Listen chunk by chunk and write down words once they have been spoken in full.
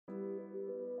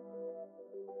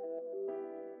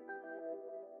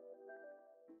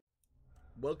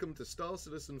Welcome to Star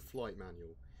Citizen Flight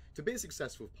Manual. To be a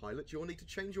successful pilot, you'll need to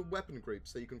change your weapon group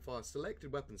so you can fire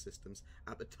selected weapon systems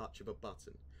at the touch of a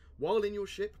button. While in your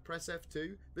ship, press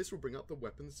F2, this will bring up the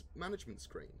weapons management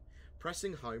screen.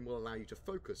 Pressing home will allow you to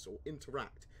focus or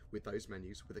interact with those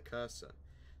menus with a cursor.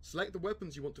 Select the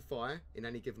weapons you want to fire in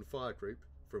any given fire group,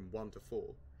 from 1 to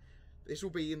 4. This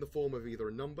will be in the form of either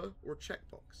a number or a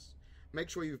checkbox. Make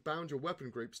sure you've bound your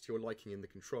weapon groups to your liking in the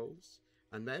controls,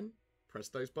 and then press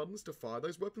those buttons to fire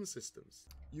those weapon systems.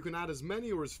 You can add as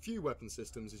many or as few weapon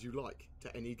systems as you like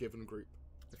to any given group.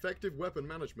 Effective weapon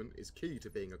management is key to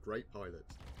being a great pilot.